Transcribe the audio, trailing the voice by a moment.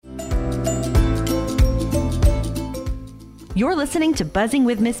You're listening to Buzzing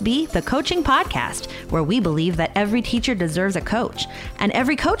with Miss B, the coaching podcast, where we believe that every teacher deserves a coach, and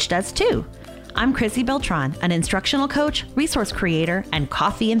every coach does too. I'm Chrissy Beltran, an instructional coach, resource creator, and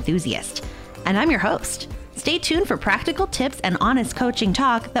coffee enthusiast. And I'm your host. Stay tuned for practical tips and honest coaching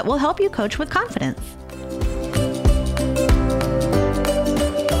talk that will help you coach with confidence.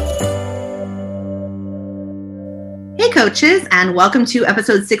 Hey coaches, and welcome to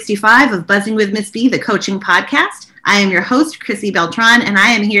episode 65 of Buzzing with Miss B, the coaching podcast. I am your host, Chrissy Beltran, and I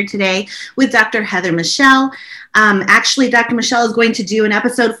am here today with Dr. Heather Michelle. Actually, Dr. Michelle is going to do an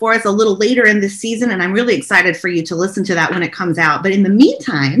episode for us a little later in this season, and I'm really excited for you to listen to that when it comes out. But in the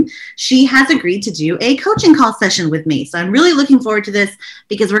meantime, she has agreed to do a coaching call session with me. So I'm really looking forward to this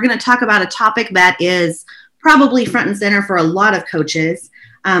because we're going to talk about a topic that is probably front and center for a lot of coaches.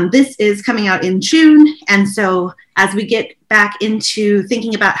 This is coming out in June, and so as we get back into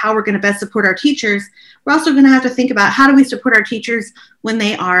thinking about how we're going to best support our teachers, we're also going to have to think about how do we support our teachers when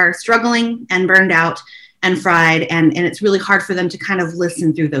they are struggling and burned out and fried, and it's really hard for them to kind of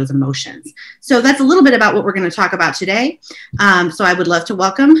listen through those emotions. So that's a little bit about what we're going to talk about today. So I would love to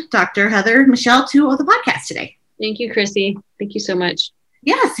welcome Dr. Heather Michelle to the podcast today. Thank you, Chrissy. Thank you so much.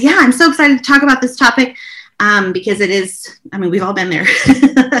 Yes, yeah, I'm so excited to talk about this topic because it is, I mean, we've all been there.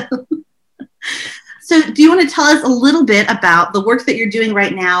 So do you want to tell us a little bit about the work that you're doing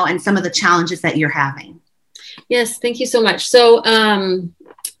right now and some of the challenges that you're having? Yes, thank you so much. So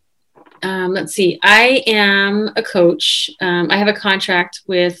let's see. I am a coach. I have a contract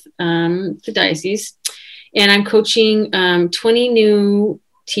with the diocese, and I'm coaching 20 new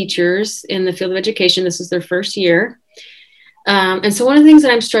teachers in the field of education. This is their first year. And so one of the things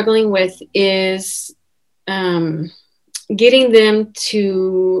that I'm struggling with is getting them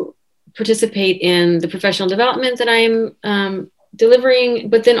to participate in the professional development that I'm delivering,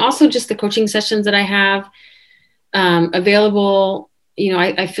 but then also just the coaching sessions that I have available. You know,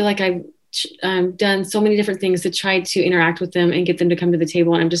 I feel like I've done so many different things to try to interact with them and get them to come to the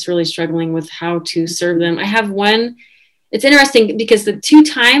table. And I'm just really struggling with how to serve them. I have one, it's interesting because the 2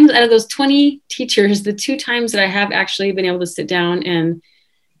 times out of those 20 teachers, the 2 times that I have actually been able to sit down and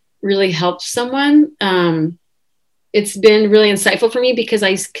really help someone, it's been really insightful for me because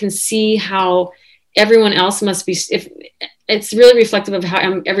I can see how everyone else must be, if it's really reflective of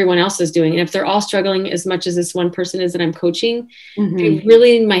how everyone else is doing. And if they're all struggling as much as this one person is that I'm coaching, they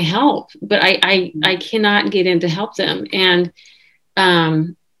really need my help, but I cannot get in to help them. And,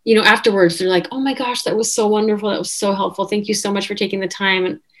 you know, afterwards they're like, oh my gosh, that was so wonderful. That was so helpful. Thank you so much for taking the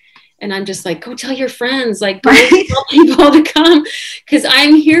time. And I'm just like, go tell your friends, like, go tell people to come, because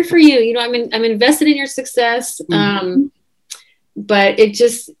I'm here for you. You know, I'm invested in your success. But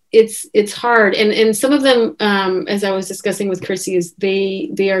it's hard. And some of them, as I was discussing with Chrissy, is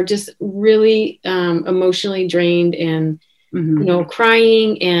they are just really emotionally drained and, you know,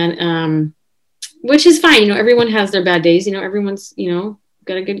 crying and, which is fine. You know, everyone has their bad days, you know, everyone's, you know,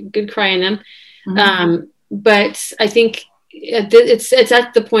 got a good cry in them. But I think it's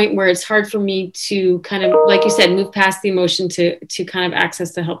at the point where it's hard for me to kind of, like you said, move past the emotion to kind of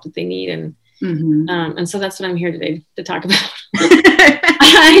access the help that they need. And so that's what I'm here today to talk about.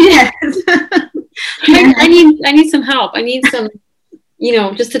 I need some help. I need some, you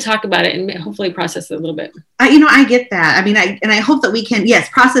know, just to talk about it and hopefully process it a little bit. You know, I get that. I mean, I hope that we can, yes,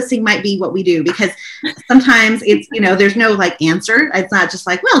 processing might be what we do, because sometimes it's, you know, there's no like answer. It's not just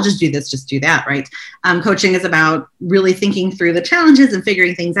like, well, just do this, just do that, right? Coaching is about really thinking through the challenges and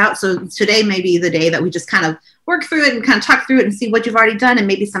figuring things out. So today may be the day that we just kind of work through it and kind of talk through it and see what you've already done, and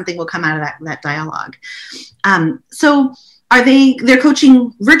maybe something will come out of that dialogue. So they're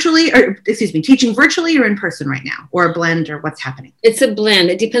coaching virtually, or excuse me, teaching virtually or in person right now, or a blend, or what's happening? It's a blend.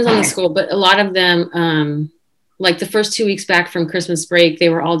 It depends on the school, but a lot of them, like the first 2 weeks back from Christmas break, they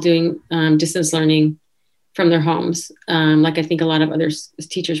were all doing distance learning from their homes. Like I think a lot of other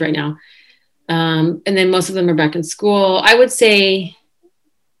teachers right now. And then most of them are back in school. I would say,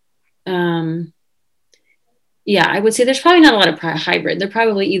 I would say there's probably not a lot of hybrid. They're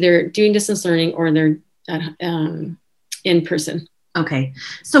probably either doing distance learning or they're in person. Okay.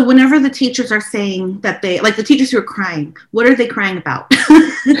 So whenever the teachers are saying that they, like the teachers who are crying, what are they crying about?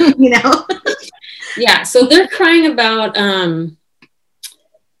 You know? Yeah. So they're crying about, I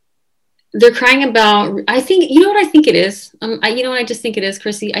think, you know what I think it is? You know what I just think it is,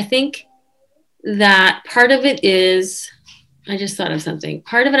 Chrissy? I think that part of it is, I just thought of something.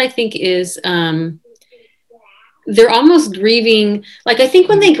 Part of it, I think, is they're almost grieving. Like, I think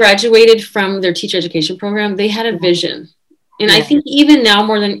when they graduated from their teacher education program, they had a vision. And I think even now,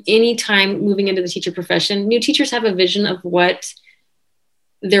 more than any time moving into the teacher profession, new teachers have a vision of what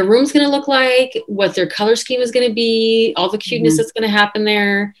their room's going to look like, what their color scheme is going to be, all the cuteness that's going to happen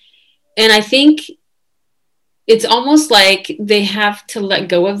there. And I think it's almost like they have to let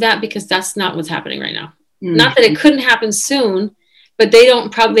go of that because that's not what's happening right now. Not that it couldn't happen soon, but they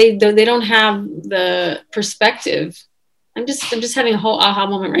don't have the perspective. I'm just having a whole aha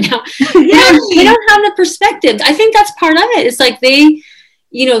moment right now. They don't have the perspective. I think that's part of it. It's like they,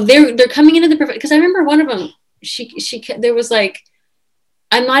 you know, they're coming into the perfect, because I remember one of them, there was like,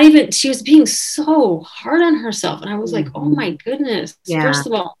 she was being so hard on herself. And I was like, oh my goodness. Yeah. First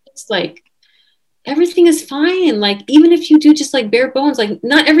of all, it's like, everything is fine. Like, even if you do just like bare bones, like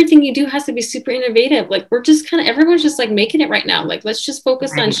not everything you do has to be super innovative. Like, we're just everyone's just like making it right now. Like, let's just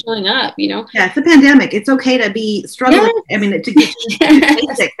focus on showing up, you know? Yeah. It's a pandemic. It's okay to be struggling. Yes. I mean, to get to the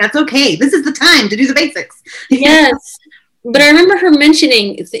basics. That's okay. This is the time to do the basics. Yes. But I remember her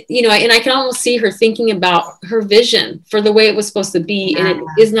mentioning, you know, and I can almost see her thinking about her vision for the way it was supposed to be. And it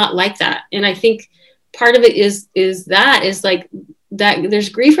is not like that. And I think part of it is like, that there's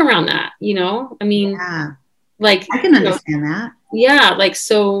grief around that, you know? I mean, like, I can understand that. Yeah. Like,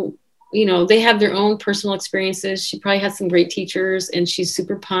 so, you know, they have their own personal experiences. She probably had some great teachers and she's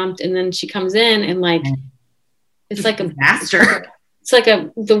super pumped. And then she comes in and like, it's like a disaster. It's like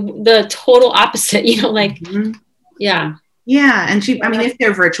the total opposite, you know, like, yeah. Yeah. And I mean, if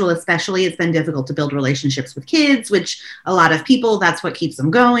they're virtual, especially, it's been difficult to build relationships with kids, which a lot of people, that's what keeps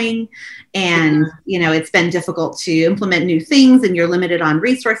them going. And, you know, it's been difficult to implement new things and you're limited on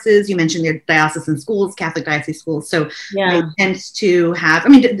resources. You mentioned your diocesan schools, Catholic diocese schools. So they tend to have, I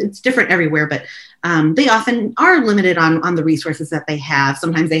mean, it's different everywhere, but they often are limited on the resources that they have.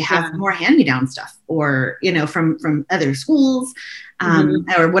 Sometimes they have more hand-me-down stuff or, you know, from other schools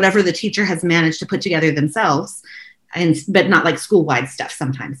or whatever the teacher has managed to put together themselves. But not like school-wide stuff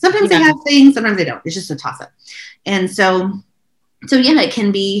sometimes. Sometimes they have things, sometimes they don't. It's just a toss-up. And so yeah, it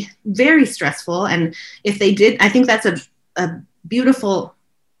can be very stressful. And if they did, I think that's a beautiful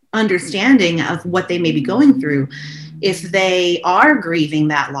understanding of what they may be going through. If they are grieving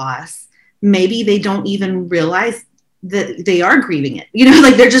that loss, maybe they don't even realize that they are grieving it. You know,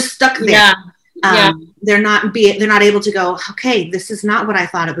 like they're just stuck there. They're not able to go, okay, this is not what I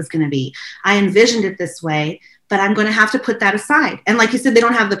thought it was going to be. I envisioned it this way, but I'm going to have to put that aside. And like you said, they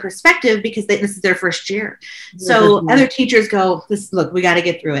don't have the perspective because this is their first year. So other teachers go, look, we got to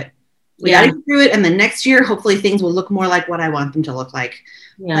get through it. We got to get through it. And then next year, hopefully things will look more like what I want them to look like.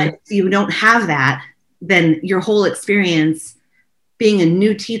 But if you don't have that, then your whole experience being a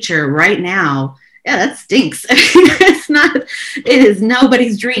new teacher right now, that stinks. It is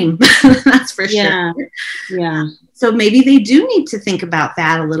nobody's dream. That's for sure. Yeah. So maybe they do need to think about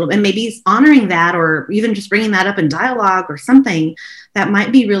that a little, and maybe honoring that, or even just bringing that up in dialogue or something that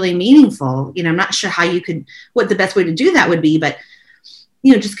might be really meaningful. You know, I'm not sure what the best way to do that would be, but,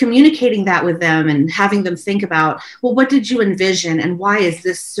 you know, just communicating that with them and having them think about, well, what did you envision and why is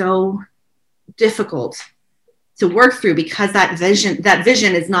this so difficult to work through? Because that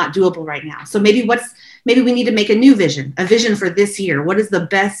vision is not doable right now. So maybe we need to make a new vision, a vision for this year. What is the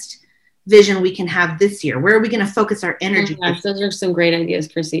best vision we can have this year? Where are we going to focus our energy? Those are some great ideas,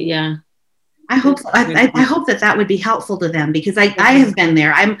 Chrissy. Yeah. I hope so. I hope that would be helpful to them, because I have been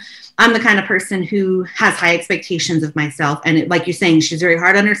there. I'm the kind of person who has high expectations of myself, and like you're saying, she's very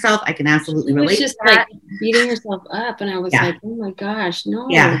hard on herself. I can absolutely relate. She was just like beating herself up, and I was like, oh my gosh, no.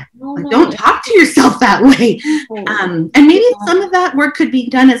 Yeah, don't talk to yourself that way. And maybe some of that work could be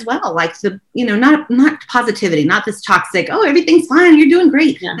done as well, like not positivity, not this toxic, oh, everything's fine, you're doing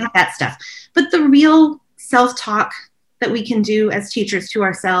great, not that stuff, but the real self-talk that we can do as teachers to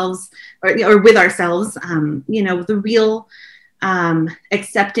ourselves or with ourselves, the real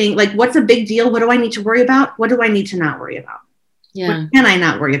accepting, like, what's a big deal? What do I need to worry about? What do I need to not worry about? Yeah. What can I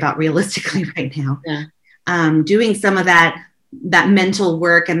not worry about realistically right now? Yeah. Doing some of that mental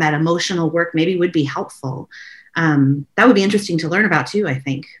work and that emotional work maybe would be helpful. That would be interesting to learn about too, I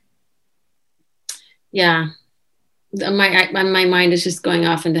think. Yeah. My mind is just going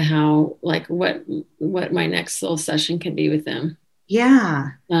off into how, like, what my next little session can be with them. Yeah.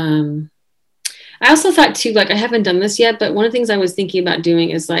 I also thought too, like, I haven't done this yet, but one of the things I was thinking about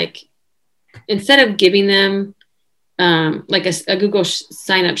doing is, like, instead of giving them like a Google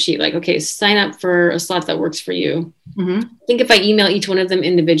sign up sheet, like, okay, sign up for a slot that works for you. I think if I email each one of them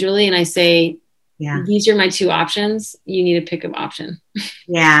individually and I say, these are my two options, you need to pick an option.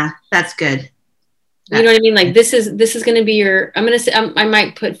 Yeah, that's good. You know what I mean? Like, this is going to be your, I'm going to say, I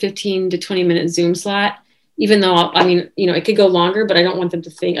might put 15 to 20 minute Zoom slot, even though, it could go longer, but I don't want them to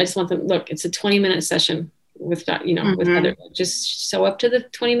think, I just want them, look, it's a 20-minute session with, with other, just show up to the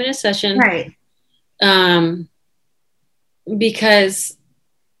 20-minute session. Right. Because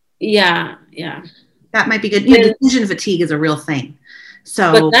Yeah. That might be good. You know, decision fatigue is a real thing.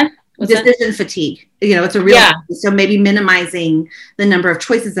 So decision fatigue, you know, it's a real thing. So maybe minimizing the number of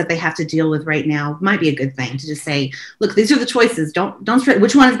choices that they have to deal with right now might be a good thing to just say, look, these are the choices. Don't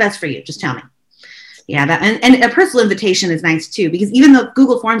which one is best for you? Just tell me. Yeah, and a personal invitation is nice too, because even though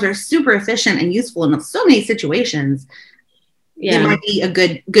Google Forms are super efficient and useful in so many situations, it might be a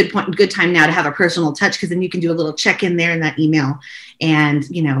good time now to have a personal touch, because then you can do a little check in there in that email and,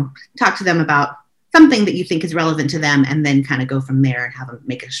 you know, talk to them about something that you think is relevant to them, and then kind of go from there and have them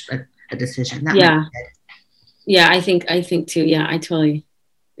make a decision. That might be good. Yeah, I think too. Yeah, I totally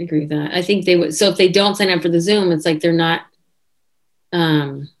agree with that. I think they would. So if they don't sign up for the Zoom, it's like they're not.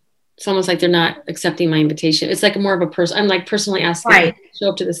 It's almost like they're not accepting my invitation. It's like more of a person. I'm like personally asking them to show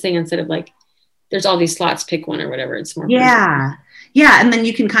up to this thing instead of like, there's all these slots, pick one or whatever. It's more. Yeah. Yeah. And then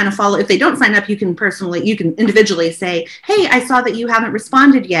you can kind of follow, if they don't sign up, you can individually say, hey, I saw that you haven't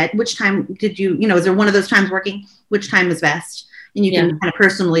responded yet. Which time did you, is there one of those times working? Which time is best? And you can kind of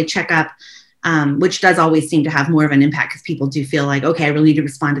personally check up, which does always seem to have more of an impact, because people do feel like, okay, I really need to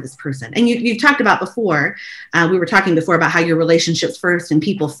respond to this person. And you've talked about before, we were talking before about how your relationships first and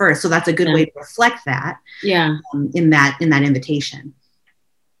people first. So that's a good way to reflect that in that invitation.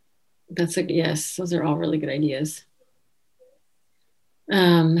 Yes, those are all really good ideas.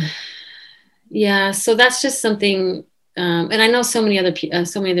 So that's just something, and I know so many other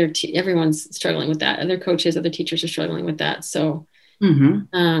everyone's struggling with that. Other coaches, other teachers are struggling with that. So,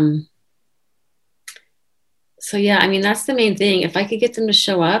 so yeah, I mean, that's the main thing. If I could get them to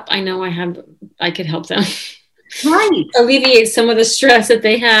show up, I know I could help them alleviate some of the stress that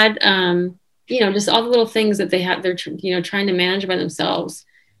they had. Just all the little things that they have, they're, trying to manage by themselves.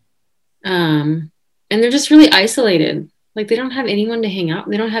 And they're just really isolated. Like they don't have anyone to hang out.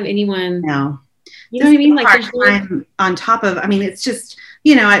 They don't have anyone. No. You know what I mean? Like I'm on top of, it's just,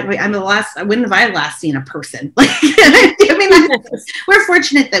 when have I last seen a person? Like, we're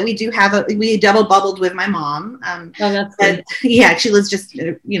fortunate that we do we double bubbled with my mom. That's good. She lives just,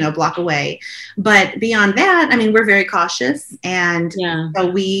 a block away. But beyond that, we're very cautious. And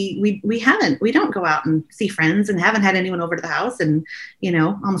so we don't go out and see friends, and haven't had anyone over to the house in,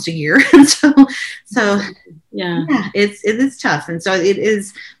 almost a year. so it is tough. And so it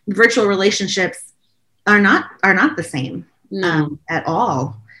is, virtual relationships are not the same. No. At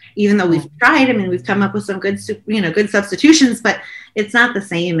all, even though we've tried. We've come up with some good substitutions, but it's not the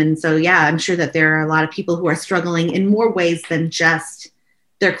same. And so, I'm sure that there are a lot of people who are struggling in more ways than just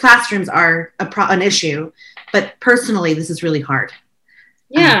their classrooms are an issue, but personally, this is really hard.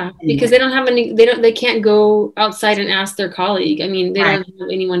 Yeah, because they don't have they can't go outside and ask their colleague. They don't have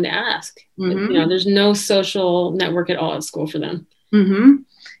anyone to ask. Mm-hmm. There's no social network at all at school for them. Mm-hmm.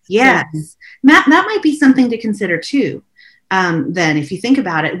 Yes. So, that might be something to consider too. Then if you think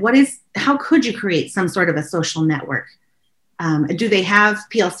about it, how could you create some sort of a social network? Do they have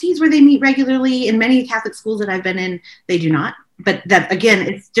PLCs where they meet regularly? In many Catholic schools that I've been in, they do not. But that, again,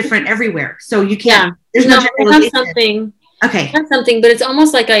 it's different everywhere. So you can't, there's no have something. Okay. Have something, but it's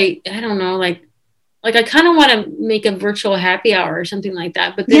almost like I don't know, like I kind of want to make a virtual happy hour or something like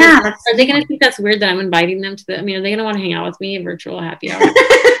that. But then are they going to think that's weird that I'm inviting them to are they going to want to hang out with me, a virtual happy hour?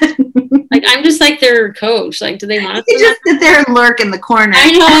 Like, I'm just like their coach. Like, do they want to just sit there and lurk in the corner?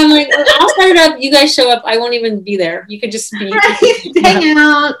 I know. I'm like, I'll set it up. You guys show up. I won't even be there. You could just be hang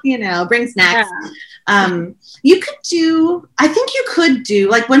out, bring snacks. Yeah. I think you could do,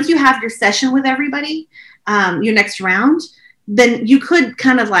 like, once you have your session with everybody, your next round, then you could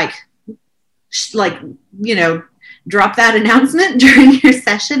kind of drop that announcement during your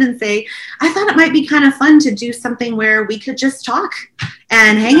session and say, I thought it might be kind of fun to do something where we could just talk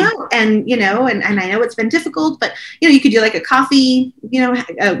and hang out, and, and I know it's been difficult, but, you could do like a coffee,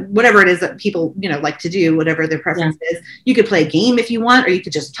 whatever it is that people, like to do, whatever their preference is. You could play a game if you want, or you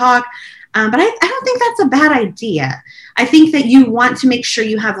could just talk. But I don't think that's a bad idea. I think that you want to make sure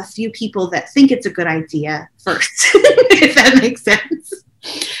you have a few people that think it's a good idea first, if that makes sense.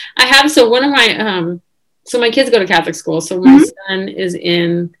 I have, so one of my, so my kids go to Catholic school. So my son is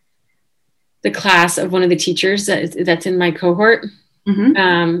in the class of one of the teachers that's in my cohort. Mm-hmm.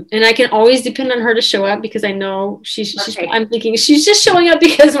 And I can always depend on her to show up, because I know she's I'm thinking she's just showing up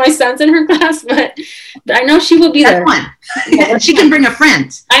because my son's in her class, but I know she will be there. Yeah, she can bring a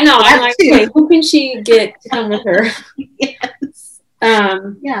friend. I know. I'm like, okay, who can she get to come with her? Yes.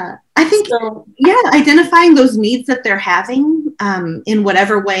 I think, identifying those needs that they're having, in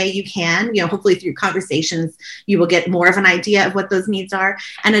whatever way you can, hopefully through conversations, you will get more of an idea of what those needs are,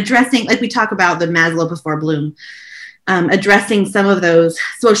 and addressing, like we talk about the Maslow before Bloom, addressing some of those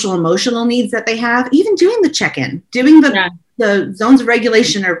social emotional needs that they have, even doing the check-in, doing the the zones of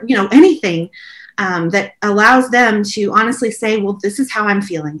regulation, or, anything that allows them to honestly say, well, this is how I'm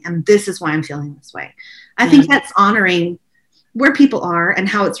feeling, and this is why I'm feeling this way. I think that's honoring where people are and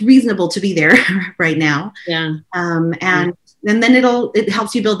how it's reasonable to be there right now. Yeah. And then it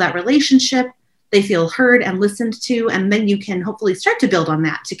helps you build that relationship. They feel heard and listened to, and then you can hopefully start to build on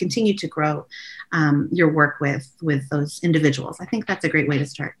that to continue to grow your work with those individuals. I think that's a great way to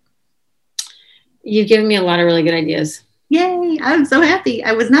start. You've given me a lot of really good ideas. Yay. I'm so happy.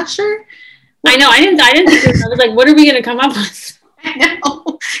 I was not sure. I know. I didn't think I was like, what are we going to come up with? I know.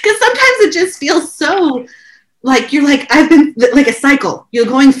 Because sometimes it just feels so like you're like, I've been like a cycle. You're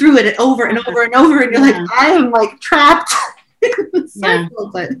going through it over and over and over. And you're like, I am like trapped in the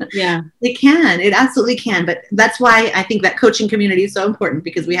cycle. But it absolutely can. But that's why I think that coaching community is so important,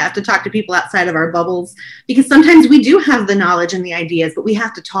 because we have to talk to people outside of our bubbles, because sometimes we do have the knowledge and the ideas, but we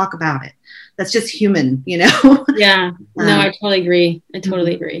have to talk about it. That's just human, Yeah. No, I totally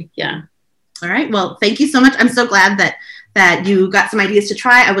agree. Yeah. All right. Well, thank you so much. I'm so glad that you got some ideas to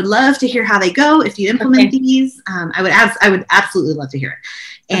try. I would love to hear how they go if you implement these. I would absolutely love to hear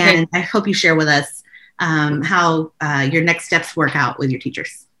it. And I hope you share with us how your next steps work out with your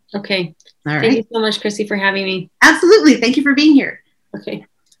teachers. Okay. All right. Thank you so much, Chrissy, for having me. Absolutely. Thank you for being here. Okay.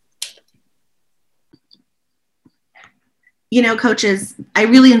 Coaches, I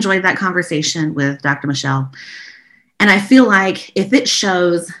really enjoyed that conversation with Dr. Michelle. And I feel like if it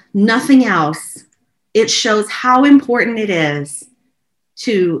shows nothing else, it shows how important it is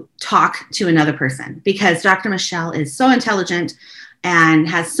to talk to another person, because Dr. Michelle is so intelligent and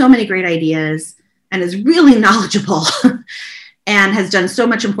has so many great ideas and is really knowledgeable and has done so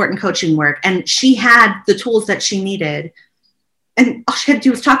much important coaching work. And she had the tools that she needed, and all she had to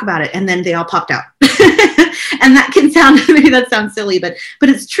do was talk about it, and then they all popped out. And that can sound, maybe that sounds silly, but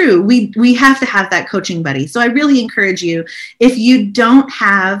it's true. We have to have that coaching buddy. So I really encourage you, if you don't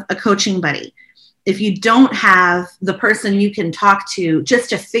have a coaching buddy, if you don't have the person you can talk to just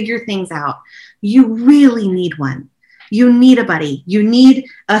to figure things out, you really need one. You need a buddy. You need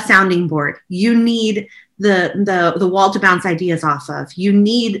a sounding board. You need the wall to bounce ideas off of. You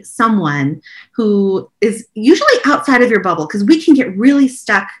need someone who is usually outside of your bubble, because we can get really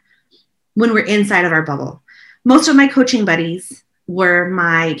stuck when we're inside of our bubble. Most of my coaching buddies were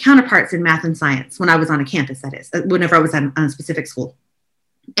my counterparts in math and science when I was on a campus, that is, whenever I was on a specific school.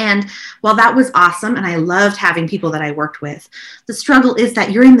 And while that was awesome, and I loved having people that I worked with, the struggle is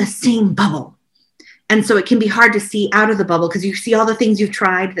that you're in the same bubble. And so it can be hard to see out of the bubble, because you see all the things you've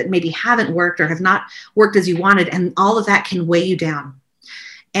tried that maybe haven't worked or have not worked as you wanted. And all of that can weigh you down.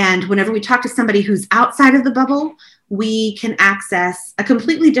 And whenever we talk to somebody who's outside of the bubble, we can access a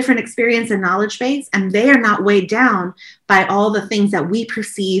completely different experience and knowledge base. And they are not weighed down by all the things that we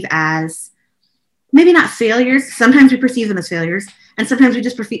perceive as maybe not failures. Sometimes we perceive them as failures. And sometimes we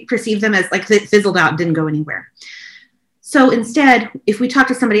just perceive them as like it fizzled out and didn't go anywhere. So instead, if we talk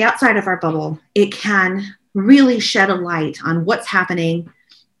to somebody outside of our bubble, it can really shed a light on what's happening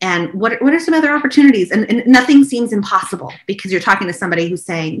and what are some other opportunities. And nothing seems impossible, because you're talking to somebody who's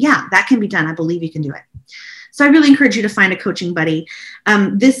saying, yeah, that can be done. I believe you can do it. So I really encourage you to find a coaching buddy.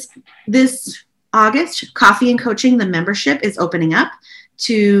 This August, Coffee and Coaching, the membership, is opening up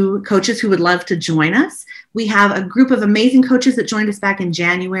to coaches who would love to join us. We have a group of amazing coaches that joined us back in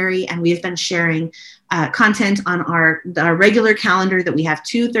January, and we have been sharing content on our regular calendar that we have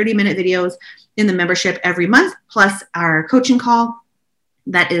 2 30-minute videos in the membership every month, plus our coaching call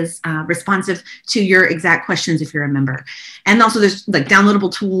that is responsive to your exact questions if you're a member. And also there's like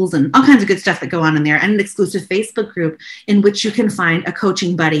downloadable tools and all kinds of good stuff that go on in there, and an exclusive Facebook group in which you can find a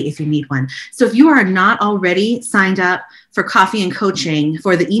coaching buddy if you need one. So if you are not already signed up for Coffee and Coaching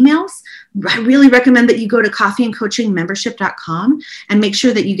for the emails, I really recommend that you go to coffeeandcoachingmembership.com and make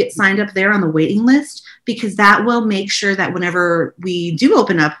sure that you get signed up there on the waiting list, because that will make sure that whenever we do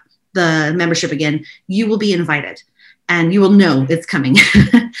open up the membership again, you will be invited and you will know it's coming.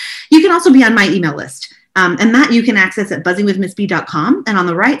 You can also be on my email list. And that you can access at buzzingwithmissb.com. And on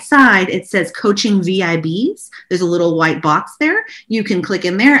the right side, it says Coaching VIBs. There's a little white box there. You can click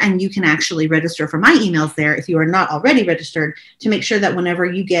in there and you can actually register for my emails there if you are not already registered, to make sure that whenever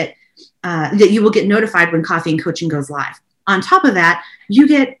you get, that you will get notified when Coffee and Coaching goes live. On top of that, you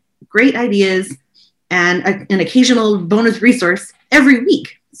get great ideas and an occasional bonus resource every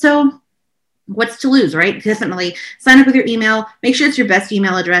week. So what's to lose, right? Definitely sign up with your email. Make sure it's your best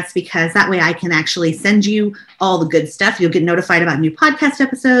email address, because that way I can actually send you all the good stuff. You'll get notified about new podcast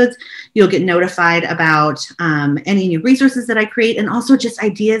episodes. You'll get notified about any new resources that I create, and also just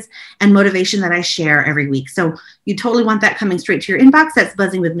ideas and motivation that I share every week. So you totally want that coming straight to your inbox. That's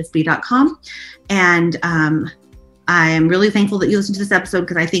buzzingwithmissb.com. And I am really thankful that you listened to this episode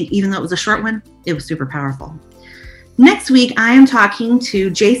because I think even though it was a short one, it was super powerful. Next week, I am talking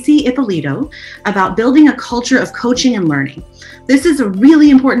to JC Ippolito about building a culture of coaching and learning. This is a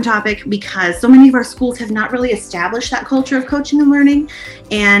really important topic because so many of our schools have not really established that culture of coaching and learning,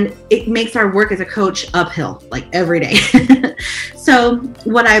 and it makes our work as a coach uphill, like every day. So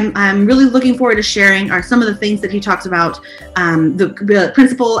what I'm really looking forward to sharing are some of the things that he talks about, the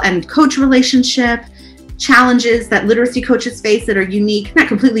principal and coach relationship, challenges that literacy coaches face that are unique, not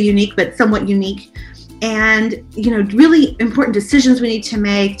completely unique, but somewhat unique. And, really important decisions we need to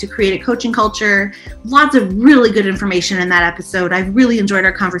make to create a coaching culture. Lots of really good information in that episode. I really enjoyed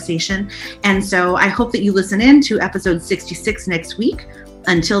our conversation. And so I hope that you listen in to episode 66 next week.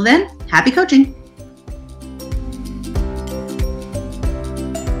 Until then, happy coaching.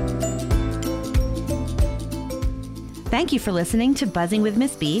 Thank you for listening to Buzzing with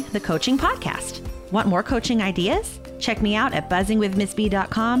Miss B, the coaching podcast. Want more coaching ideas? Check me out at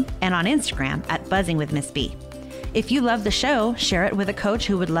buzzingwithmissb.com and on Instagram at buzzingwithmissb. If you love the show, share it with a coach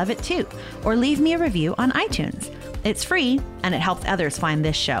who would love it too, or leave me a review on iTunes. It's free and it helps others find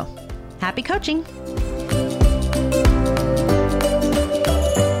this show. Happy coaching!